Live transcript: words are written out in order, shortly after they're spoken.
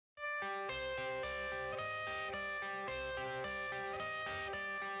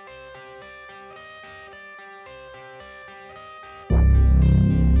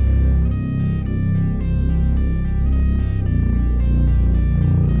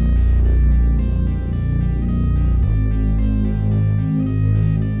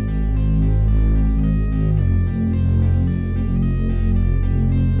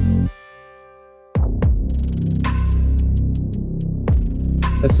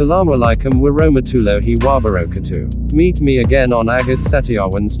Assalamu alaikum warahmatullahi wabarakatuh. Meet me again on Agus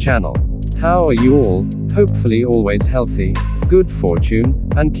Setiawan's channel. How are you all? Hopefully always healthy, good fortune,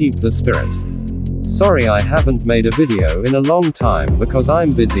 and keep the spirit. Sorry I haven't made a video in a long time because I'm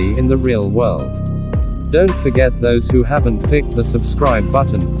busy in the real world. Don't forget, those who haven't clicked the subscribe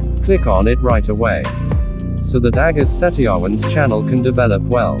button, click on it right away, so that Agus Setiawan's channel can develop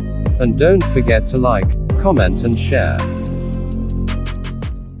well. And don't forget to like, comment and share.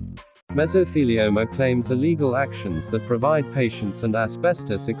 Mesothelioma claims are legal actions that provide patients and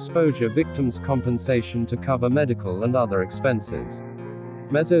asbestos exposure victims compensation to cover medical and other expenses.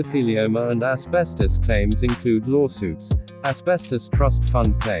 Mesothelioma and asbestos claims include lawsuits, asbestos trust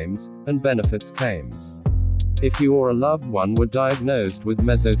fund claims, and benefits claims. If you or a loved one were diagnosed with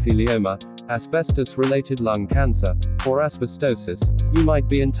mesothelioma, asbestos-related lung cancer, or asbestosis, you might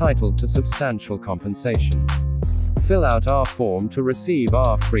be entitled to substantial compensation. Fill out our form to receive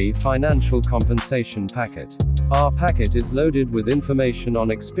our free financial compensation packet. Our packet is loaded with information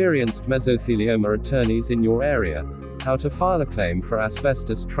on experienced mesothelioma attorneys in your area, how to file a claim for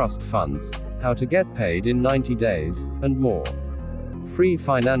asbestos trust funds, how to get paid in 90 days, and more. Free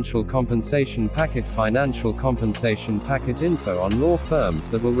financial compensation packet info on law firms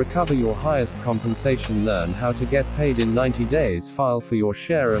that will recover your highest compensation. Learn how to get paid in 90 days. File for your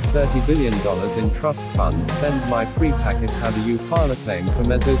share of $30 billion in trust funds. Send my free packet. How do you file a claim for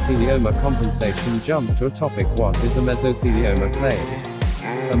mesothelioma compensation? Jump to a topic. What is a mesothelioma claim?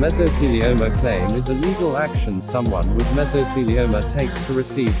 A mesothelioma claim is a legal action someone with mesothelioma takes to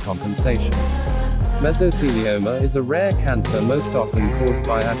receive compensation. Mesothelioma is a rare cancer most often caused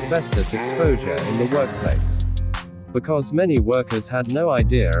by asbestos exposure in the workplace. Because many workers had no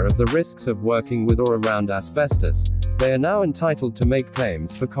idea of the risks of working with or around asbestos, they are now entitled to make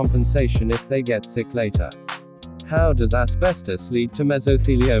claims for compensation if they get sick later. How does asbestos lead to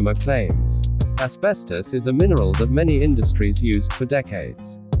mesothelioma claims? Asbestos is a mineral that many industries used for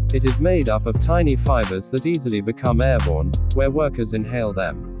decades. It is made up of tiny fibers that easily become airborne, where workers inhale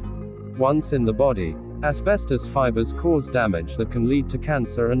them. Once in the body, asbestos fibers cause damage that can lead to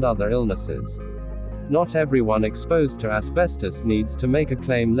cancer and other illnesses. Not everyone exposed to asbestos needs to make a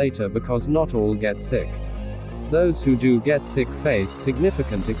claim later because not all get sick. Those who do get sick face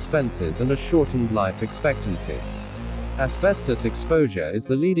significant expenses and a shortened life expectancy. Asbestos exposure is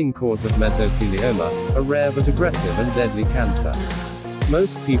the leading cause of mesothelioma, a rare but aggressive and deadly cancer.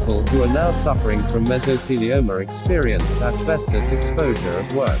 Most people who are now suffering from mesothelioma experienced asbestos exposure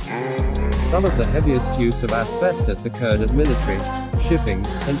at work. Some of the heaviest use of asbestos occurred at military, shipping,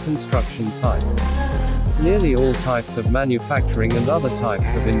 and construction sites. Nearly all types of manufacturing and other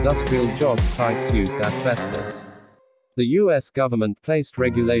types of industrial job sites used asbestos. The US government placed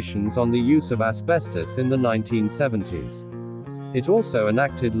regulations on the use of asbestos in the 1970s. It also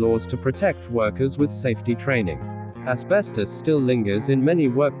enacted laws to protect workers with safety training. Asbestos still lingers in many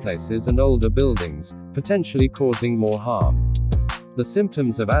workplaces and older buildings, potentially causing more harm. The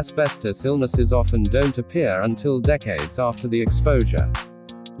symptoms of asbestos illnesses often don't appear until decades after the exposure.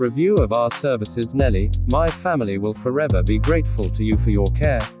 Review of our services. Nelly, my family will forever be grateful to you for your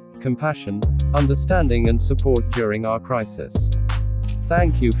care, compassion, understanding and support during our crisis.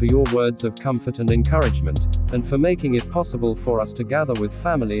 Thank you for your words of comfort and encouragement, and for making it possible for us to gather with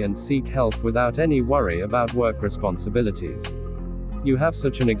family and seek help without any worry about work responsibilities. You have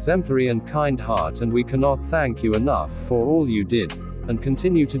such an exemplary and kind heart, and we cannot thank you enough for all you did, and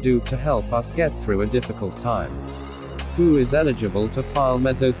continue to do to help us get through a difficult time. Who is eligible to file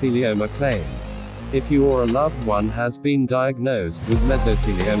mesothelioma claims? If you or a loved one has been diagnosed with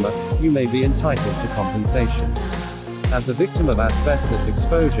mesothelioma, you may be entitled to compensation. As a victim of asbestos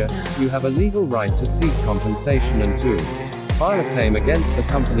exposure, you have a legal right to seek compensation and to file a claim against the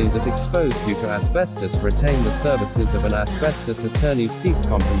company that exposed you to asbestos. Retain the services of an asbestos attorney. Seek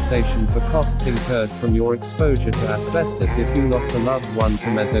compensation for costs incurred from your exposure to asbestos. If you lost a loved one to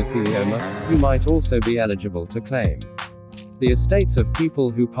mesothelioma, you might also be eligible to claim. The estates of people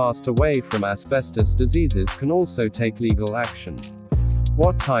who passed away from asbestos diseases can also take legal action.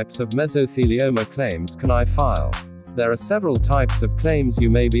 What types of mesothelioma claims can I file? There are several types of claims you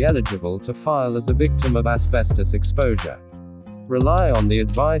may be eligible to file as a victim of asbestos exposure. Rely on the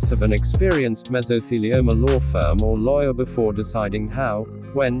advice of an experienced mesothelioma law firm or lawyer before deciding how,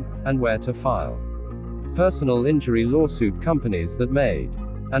 when, and where to file. Personal injury lawsuit. Companies that made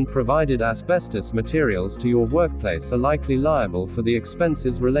and provided asbestos materials to your workplace are likely liable for the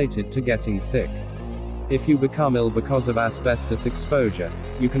expenses related to getting sick. If you become ill because of asbestos exposure,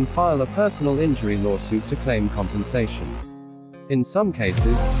 you can file a personal injury lawsuit to claim compensation. In some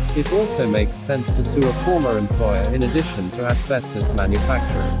cases, it also makes sense to sue a former employer in addition to asbestos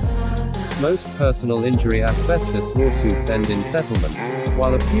manufacturers. Most personal injury asbestos lawsuits end in settlements,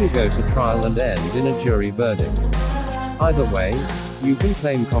 while a few go to trial and end in a jury verdict. Either way, you can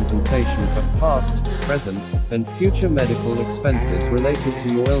claim compensation for past, present, and future medical expenses related to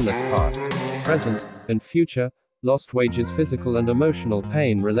your illness past, present, and future, lost wages, physical and emotional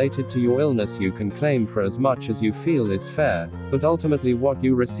pain related to your illness. You can claim for as much as you feel is fair, but ultimately what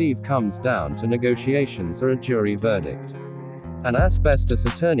you receive comes down to negotiations or a jury verdict. An asbestos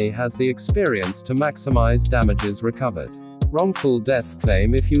attorney has the experience to maximize damages recovered. Wrongful death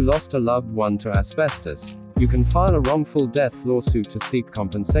claim. If you lost a loved one to asbestos, you can file a wrongful death lawsuit to seek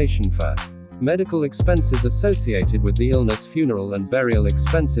compensation for medical expenses associated with the illness, funeral and burial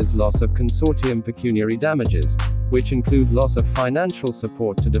expenses, loss of consortium pecuniary damages, which include loss of financial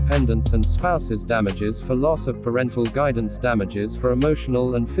support to dependents and spouses, damages for loss of parental guidance, damages for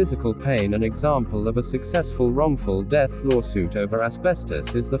emotional and physical pain. An example of a successful wrongful death lawsuit over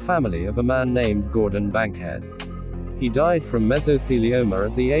asbestos is the family of a man named Gordon Bankhead. He died from mesothelioma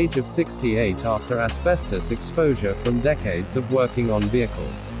at the age of 68 after asbestos exposure from decades of working on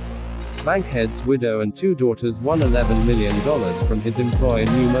vehicles. Bankhead's widow and two daughters won $11 million from his employer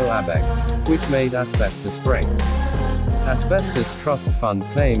Pneumo Abex, which made asbestos brakes. Asbestos Trust Fund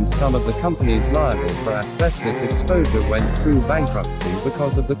claims some of the companies liable for asbestos exposure went through bankruptcy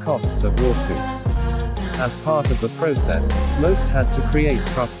because of the costs of lawsuits. As part of the process, most had to create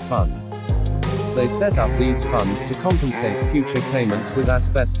trust funds. They set up these funds to compensate future claimants with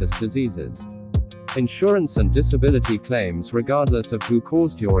asbestos diseases. Insurance and disability claims. Regardless of who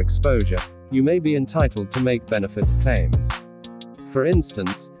caused your exposure, you may be entitled to make benefits claims. For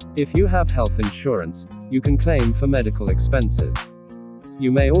instance, if you have health insurance, you can claim for medical expenses.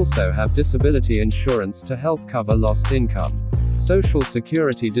 You may also have disability insurance to help cover lost income. Social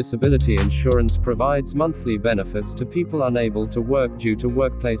Security disability insurance provides monthly benefits to people unable to work due to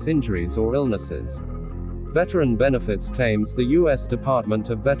workplace injuries or illnesses. Veteran benefits claims. The U.S. Department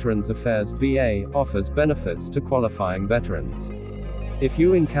of Veterans Affairs (VA) offers benefits to qualifying veterans. If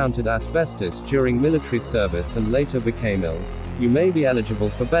you encountered asbestos during military service and later became ill, you may be eligible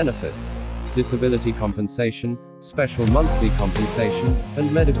for benefits, disability compensation, special monthly compensation,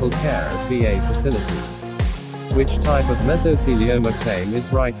 and medical care at VA facilities. Which type of mesothelioma claim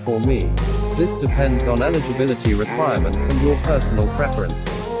is right for me? This depends on eligibility requirements and your personal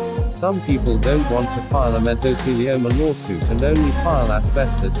preferences. Some people don't want to file a mesothelioma lawsuit and only file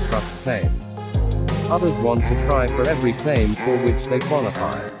asbestos trust claims. Others want to try for every claim for which they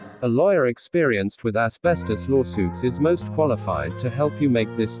qualify. A lawyer experienced with asbestos lawsuits is most qualified to help you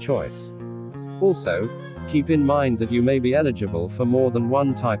make this choice. Also, keep in mind that you may be eligible for more than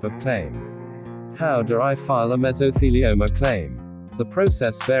one type of claim. How do I file a mesothelioma claim? The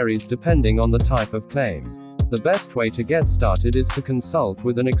process varies depending on the type of claim. The best way to get started is to consult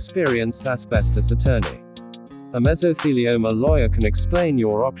with an experienced asbestos attorney. A mesothelioma lawyer can explain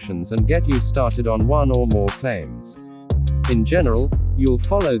your options and get you started on one or more claims. In general, you'll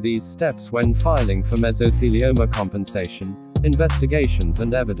follow these steps when filing for mesothelioma compensation, investigations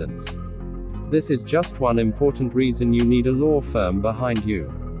and evidence. This is just one important reason you need a law firm behind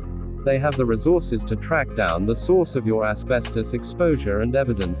you. They have the resources to track down the source of your asbestos exposure and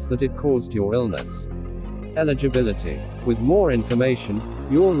evidence that it caused your illness. Eligibility. With more information,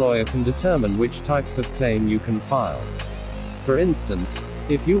 your lawyer can determine which types of claim you can file. For instance,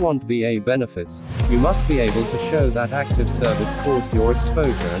 if you want VA benefits, you must be able to show that active service caused your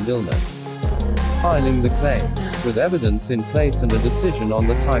exposure and illness. Filing the claim. With evidence in place and a decision on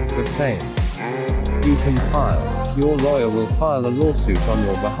the types of claims you can file, your lawyer will file a lawsuit on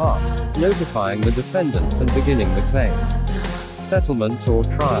your behalf, notifying the defendants and beginning the claim. Settlement or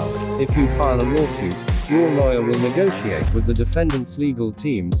trial. If you file a lawsuit, your lawyer will negotiate with the defendant's legal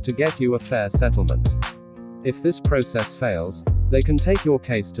teams to get you a fair settlement. If this process fails, they can take your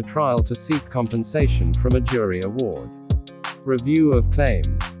case to trial to seek compensation from a jury award. Review of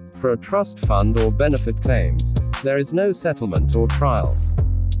claims. For a trust fund or benefit claims, there is no settlement or trial.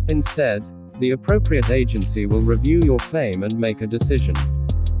 Instead, the appropriate agency will review your claim and make a decision.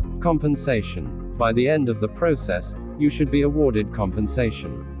 Compensation. By the end of the process, you should be awarded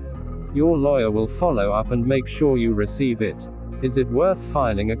compensation. Your lawyer will follow up and make sure you receive it. Is it worth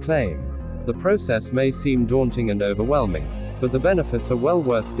filing a claim? The process may seem daunting and overwhelming, but the benefits are well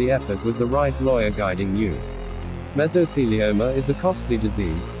worth the effort with the right lawyer guiding you. Mesothelioma is a costly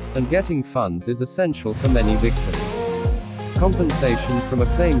disease, and getting funds is essential for many victims. Compensation from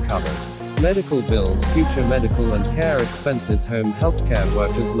a claim covers Medical bills, future medical and care expenses, home healthcare,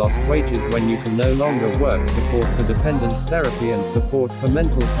 workers' lost wages when you can no longer work, support for dependents, therapy and support for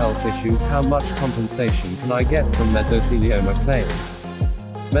mental health issues. How much compensation can I get from mesothelioma claims?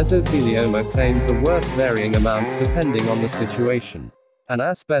 Mesothelioma claims are worth varying amounts depending on the situation. An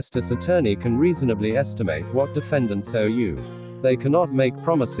asbestos attorney can reasonably estimate what defendants owe you. They cannot make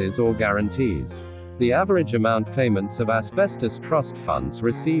promises or guarantees. The average amount claimants of asbestos trust funds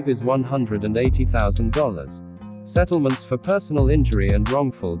receive is $180,000. Settlements for personal injury and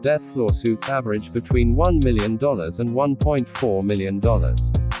wrongful death lawsuits average between $1 million and $1.4 million.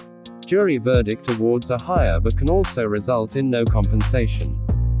 Jury verdict awards are higher but can also result in no compensation.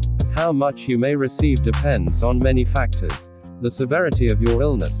 How much you may receive depends on many factors: the severity of your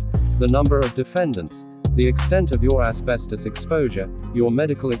illness, the number of defendants, the extent of your asbestos exposure, your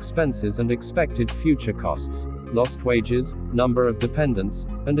medical expenses and expected future costs, lost wages, number of dependents,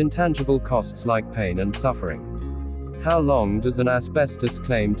 and intangible costs like pain and suffering. How long does an asbestos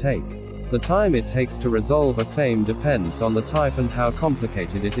claim take? The time it takes to resolve a claim depends on the type and how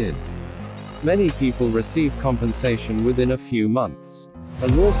complicated it is. Many people receive compensation within a few months. A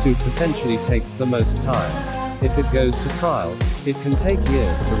lawsuit potentially takes the most time. If it goes to trial, it can take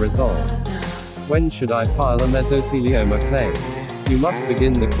years to resolve. When should I file a mesothelioma claim? You must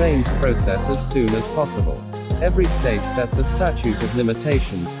begin the claims process as soon as possible. Every state sets a statute of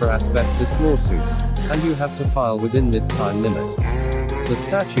limitations for asbestos lawsuits, and you have to file within this time limit. The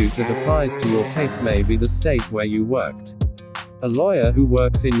statute that applies to your case may be the state where you worked. A lawyer who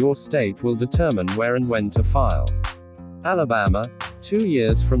works in your state will determine where and when to file. Alabama, 2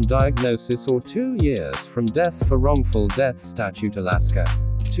 years from diagnosis or 2 years from death for wrongful death statute. Alaska,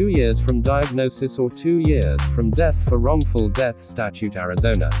 2 years from diagnosis or 2 years from death for wrongful death statute.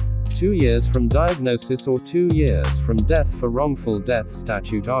 Arizona, 2 years from diagnosis or 2 years from death for wrongful death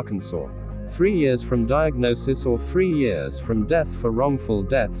statute. Arkansas, 3 years from diagnosis or 3 years from death for wrongful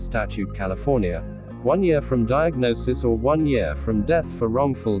death statute. California, 1 year from diagnosis or 1 year from death for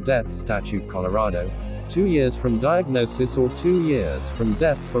wrongful death statute. Colorado, 2 years from diagnosis or 2 years from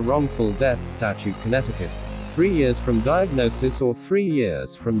death for wrongful death statute. Connecticut, 3 years from diagnosis or 3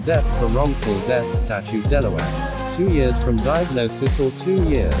 years from death for wrongful death statute. Delaware, 2 years from diagnosis or 2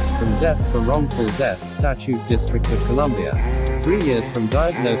 years from death for wrongful death statute. District of Columbia, 3 years from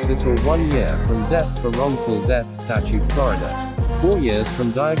diagnosis or 1 year from death for wrongful death statute. Florida, 4 years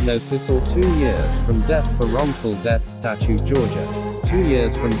from diagnosis or 2 years from death for wrongful death statute. Georgia, 2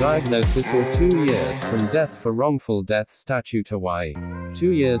 years from diagnosis or 2 years from death for wrongful death statute. Hawaii,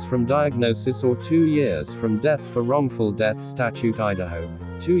 2 years from diagnosis or 2 years from death for wrongful death statute. Idaho,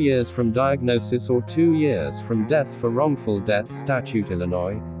 2 years from diagnosis or 2 years from death for wrongful death statute.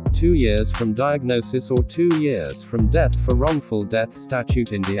 Illinois, 2 years from diagnosis or 2 years from death for wrongful death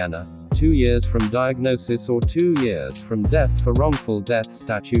statute. Indiana, 2 years from diagnosis or 2 years from death for wrongful death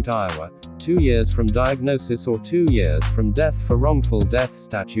statute. Iowa, 2 years from diagnosis or 2 years from death for wrongful death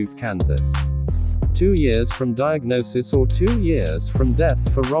statute. Kansas, 2 years from diagnosis or 2 years from death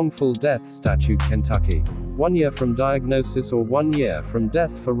for wrongful death statute. Kentucky, 1 year from diagnosis or 1 year from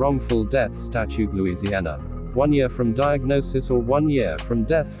death for wrongful death statute. Louisiana, 1 year from diagnosis or 1 year from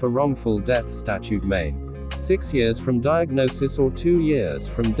death for wrongful death statute. Maine, 6 years from diagnosis or 2 years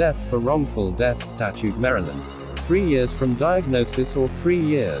from death for wrongful death statute. Maryland, 3 years from diagnosis or 3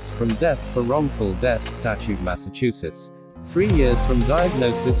 years from death for wrongful death statute. Massachusetts, 3 years from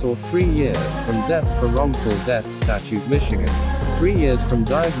diagnosis or 3 years from death for wrongful death statute. Michigan, 3 years from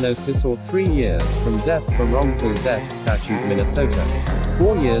diagnosis or 3 years from death for wrongful death statute. Minnesota,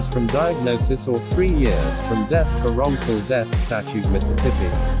 4 years from diagnosis or 3 years from death for wrongful death statute. Mississippi,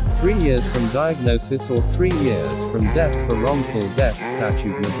 3 years from diagnosis or 3 years from death for wrongful death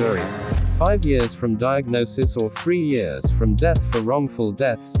statute. Missouri, 5 years from diagnosis or 3 years from death for wrongful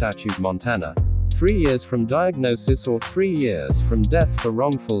death statute. Montana, 3 years from diagnosis or 3 years from death for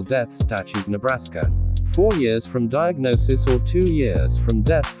wrongful death statute. Nebraska, 4 years from diagnosis or 2 years from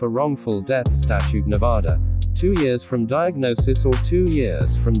death for wrongful death statute. Nevada, 2 years from diagnosis or 2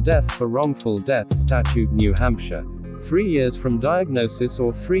 years from death for wrongful death statute. New Hampshire, 3 years from diagnosis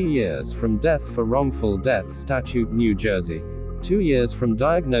or 3 years from death for wrongful death statute. New Jersey, 2 years from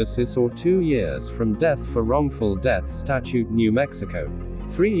diagnosis or 2 years from death for wrongful death statute. New Mexico,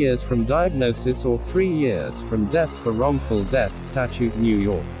 3 years from diagnosis or 3 years from death for wrongful death statute. New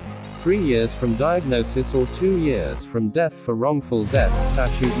York, 3 years from diagnosis or 2 years from death for wrongful death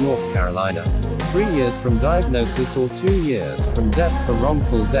statute North Carolina. 3 years from diagnosis or 2 years from death for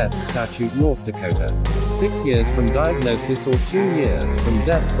wrongful death statute North Dakota. 6 years from diagnosis or 2 years from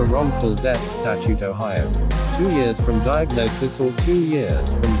death for wrongful death statute Ohio. 2 years from diagnosis or 2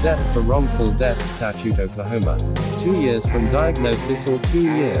 years from death for wrongful death statute Oklahoma. 2 years from diagnosis or 2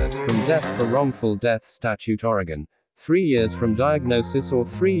 years from death for wrongful death statute Oregon. 3 years from diagnosis or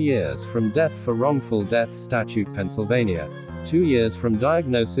 3 years from death for wrongful death statute Pennsylvania. 2 years from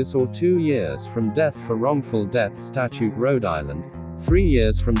diagnosis or 2 years from death for wrongful death statute Rhode Island. 3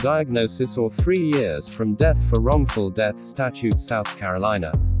 years from diagnosis or 3 years from death for wrongful death statute South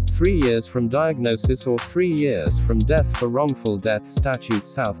Carolina. 3 years from diagnosis or 3 years from death for wrongful death statute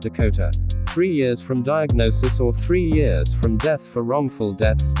South Dakota. 3 years from diagnosis or 3 years from death for wrongful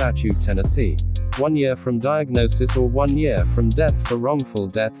death statute Tennessee. 1 year from diagnosis or 1 year from death for wrongful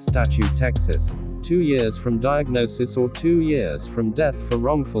death statute Texas. 2 years from diagnosis or 2 years from death for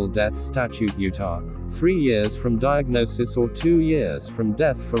wrongful death statute Utah. 3 years from diagnosis or 2 years from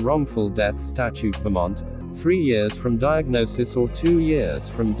death for wrongful death statute Vermont. 3 years from diagnosis or 2 years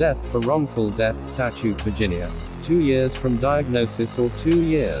from death for wrongful death statute Virginia. 2 years from diagnosis or 2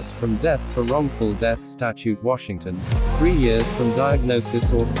 years from death for wrongful death statute Washington. 3 years from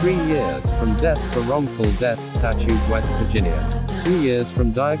diagnosis or 3 years from death for wrongful death statute West Virginia. 2 years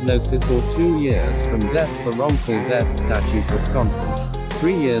from diagnosis or 2 years from death for wrongful death statute Wisconsin.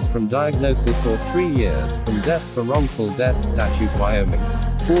 3 years from diagnosis or 3 years from death for wrongful death statute Wyoming.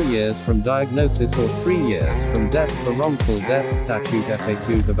 4 years from diagnosis or 3 years from death for wrongful death statute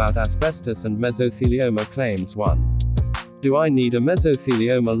FAQs about asbestos and mesothelioma claims 1. Do I need a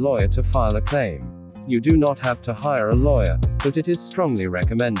mesothelioma lawyer to file a claim? You do not have to hire a lawyer, but it is strongly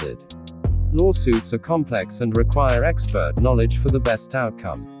recommended. Lawsuits are complex and require expert knowledge for the best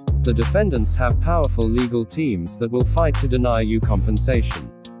outcome. The defendants have powerful legal teams that will fight to deny you compensation.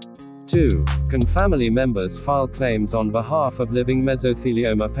 2. Can family members file claims on behalf of living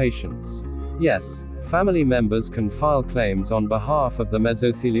mesothelioma patients? Yes, family members can file claims on behalf of the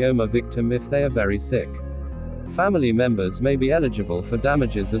mesothelioma victim if they are very sick. Family members may be eligible for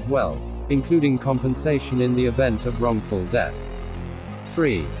damages as well, including compensation in the event of wrongful death.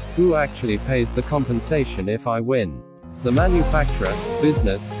 3. Who actually pays the compensation if I win? The manufacturer,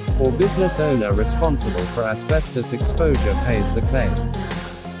 business, or business owner responsible for asbestos exposure pays the claim.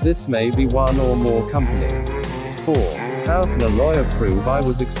 This may be one or more companies. 4. How can a lawyer prove I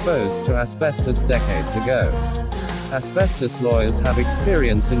was exposed to asbestos decades ago? Asbestos lawyers have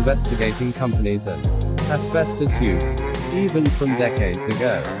experience investigating companies and asbestos use, even from decades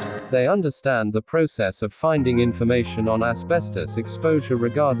ago. They understand the process of finding information on asbestos exposure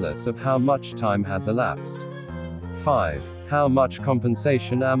regardless of how much time has elapsed. 5. How much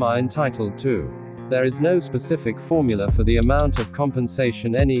compensation am I entitled to? There is no specific formula for the amount of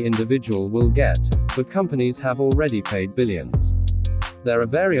compensation any individual will get, but companies have already paid billions. There are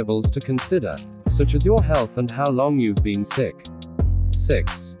variables to consider, such as your health and how long you've been sick.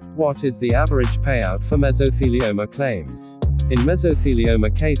 6. What is the average payout for mesothelioma claims? In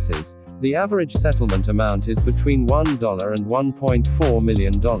mesothelioma cases, the average settlement amount is between $1 and $1.4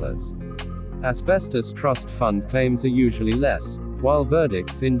 million. Asbestos trust fund claims are usually less, while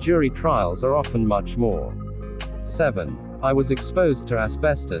verdicts in jury trials are often much more. 7. I was exposed to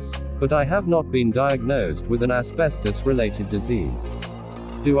asbestos, but I have not been diagnosed with an asbestos-related disease.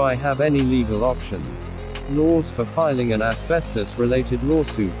 Do I have any legal options? Laws for filing an asbestos-related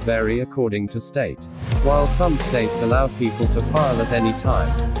lawsuit vary according to state. While some states allow people to file at any time,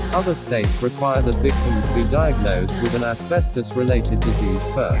 other states require that victims be diagnosed with an asbestos-related disease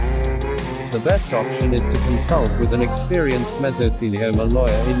first. The best option is to consult with an experienced mesothelioma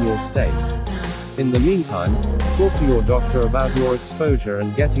lawyer in your state. In the meantime, talk to your doctor about your exposure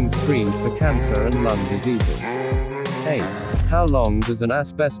and getting screened for cancer and lung diseases. 8. How long does an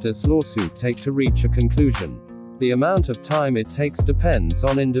asbestos lawsuit take to reach a conclusion? The amount of time it takes depends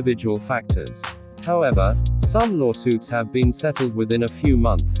on individual factors. However, some lawsuits have been settled within a few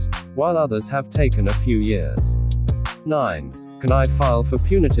months, while others have taken a few years. 9. Can I file for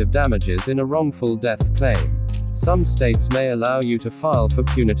punitive damages in a wrongful death claim? Some states may allow you to file for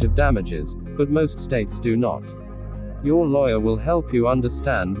punitive damages, but most states do not. Your lawyer will help you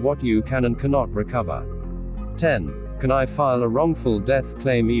understand what you can and cannot recover. 10. Can I file a wrongful death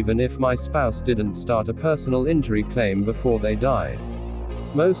claim even if my spouse didn't start a personal injury claim before they died?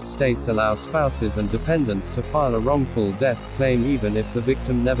 Most states allow spouses and dependents to file a wrongful death claim even if the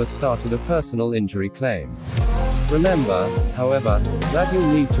victim never started a personal injury claim. Remember, however, that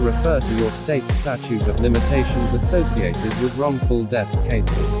you'll need to refer to your state's statute of limitations associated with wrongful death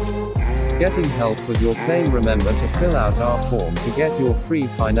cases. Getting help with your claim. Remember to fill out our form to get your free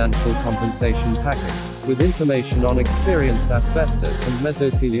financial compensation package, with information on experienced asbestos and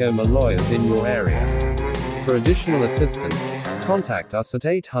mesothelioma lawyers in your area. For additional assistance, contact us at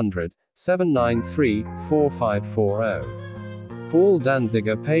 800-793-4540. Paul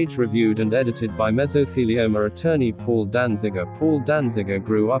Danziger. Page reviewed and edited by mesothelioma attorney Paul Danziger. Paul Danziger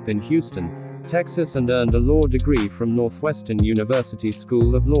grew up in Houston, Texas and earned a law degree from Northwestern University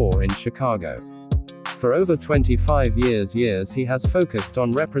School of Law in Chicago. For over 25 years he has focused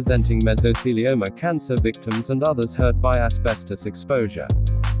on representing mesothelioma cancer victims and others hurt by asbestos exposure.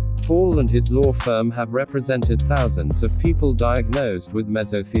 Paul and his law firm have represented thousands of people diagnosed with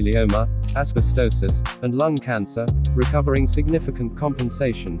mesothelioma, asbestosis, and lung cancer, recovering significant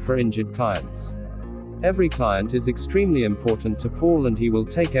compensation for injured clients. Every client is extremely important to Paul and he will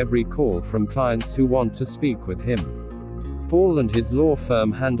take every call from clients who want to speak with him. Paul and his law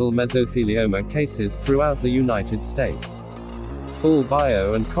firm handle mesothelioma cases throughout the United States. Full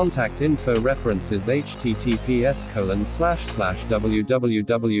bio and contact info references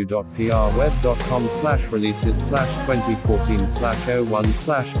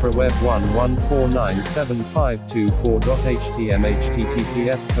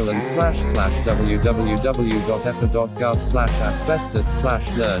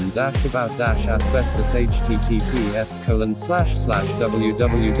https://www.epa.gov/asbestos/learn-about-asbestos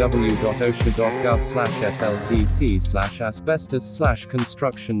https://www.osha.gov/sltc/asbestos/construction.html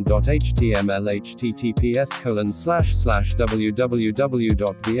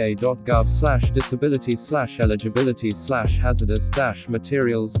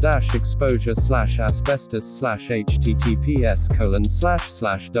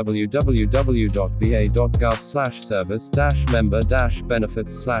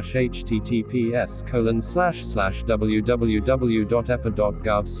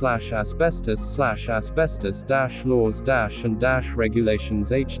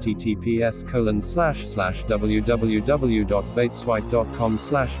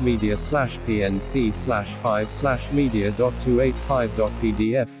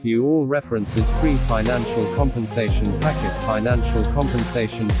View all references. Free financial compensation packet. Financial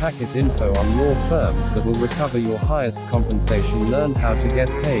compensation packet info on law firms that will recover your highest compensation. Learn how to get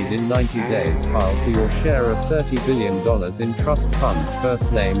paid in 90 days. File for your share of $30 billion in trust funds.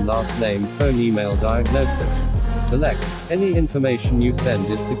 First name, last name, phone, email, diagnosis. Select. Any information you send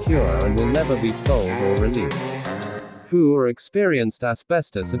is secure and will never be sold or released. Who are experienced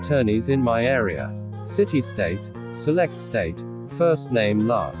asbestos attorneys in my area? City, state. Select state. First name,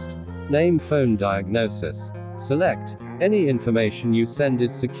 last name, phone, diagnosis. Select. Any information you send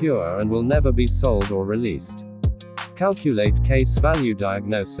is secure and will never be sold or released. Calculate case value.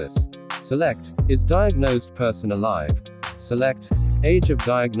 Diagnosis. Select. Is diagnosed person alive? Select. Age of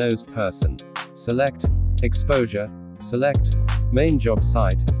diagnosed person. Select. Exposure. Select. Main job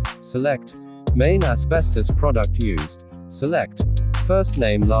site. Select. Main asbestos product used. Select. First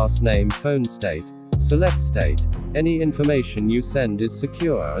name, last name, phone, state. Select state. Any information you send is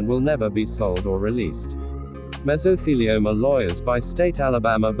secure and will never be sold or released. Mesothelioma lawyers by state.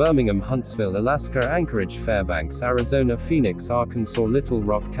 Alabama, Birmingham, Huntsville, Alaska, Anchorage, Fairbanks, Arizona, Phoenix, Arkansas, Little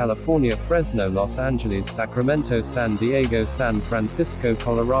Rock, California, Fresno, Los Angeles, Sacramento, San Diego, San Francisco,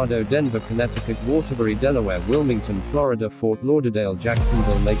 Colorado, Denver, Connecticut, Waterbury, Delaware, Wilmington, Florida, Fort Lauderdale,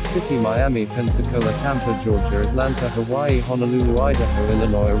 Jacksonville, Lake City, Miami, Pensacola, Tampa, Georgia, Atlanta, Hawaii, Honolulu, Idaho,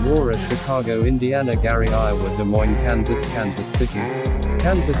 Illinois, Aurora, Chicago, Indiana, Gary, Iowa, Des Moines, Kansas, Kansas City,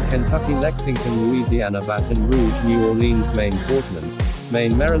 Kansas, Kentucky, Lexington, Louisiana, Baton Rouge, New Orleans, Maine, Portland,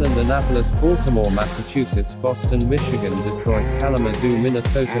 Maine, Maryland, Annapolis, Baltimore, Massachusetts, Boston, Michigan, Detroit, Kalamazoo,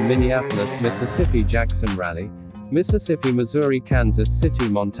 Minnesota, Minneapolis, Mississippi, Jackson, Raleigh, Mississippi, Missouri, Kansas City,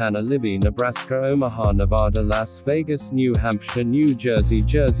 Montana, Libby, Nebraska, Omaha, Nevada, Las Vegas, New Hampshire, New Jersey,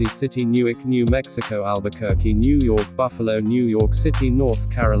 Jersey City, Newark, New Mexico, Albuquerque, New York, Buffalo, New York City, North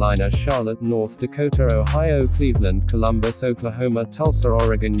Carolina, Charlotte, North Dakota, Ohio, Cleveland, Columbus, Oklahoma, Tulsa,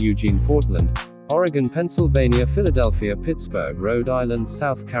 Oregon, Eugene, Portland, Oregon, Pennsylvania, Philadelphia, Pittsburgh, Rhode Island,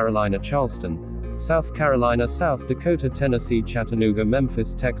 South Carolina, Charleston, South Carolina, South Dakota, Tennessee, Chattanooga,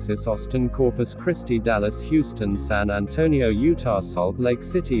 Memphis, Texas, Austin, Corpus Christi, Dallas, Houston, San Antonio, Utah, Salt Lake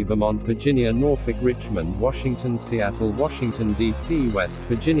City, Vermont, Virginia, Norfolk, Richmond, Washington, Seattle, Washington, D.C., West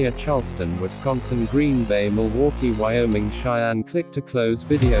Virginia, Charleston, Wisconsin, Green Bay, Milwaukee, Wyoming, Cheyenne. Click to close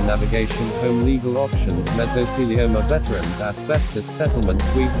video navigation. Home legal options. Mesothelioma veterans, asbestos settlements.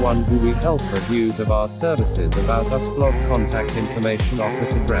 Week 1. Who we help. Reviews of our services. About us. Blog. Contact information.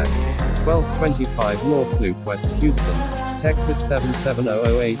 Office address 1225 North Loop, West Houston, Texas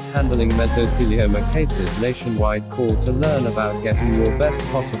 77008 handling mesothelioma cases nationwide. Call to learn about getting your best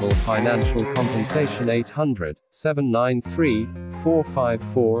possible financial compensation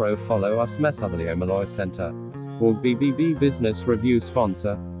 800-793-4540. Follow us Mesothelioma Law Center. Or BBB Business Review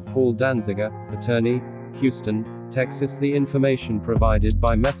sponsor, Paul Danziger, attorney, Houston, Texas. The information provided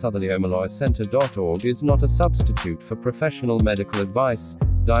by mesotheliomalawyercenter.org is not a substitute for professional medical advice,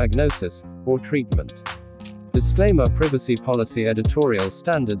 diagnosis, or treatment. Disclaimer: Privacy Policy Editorial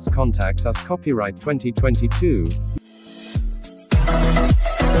Standards. Contact us. Copyright 2022.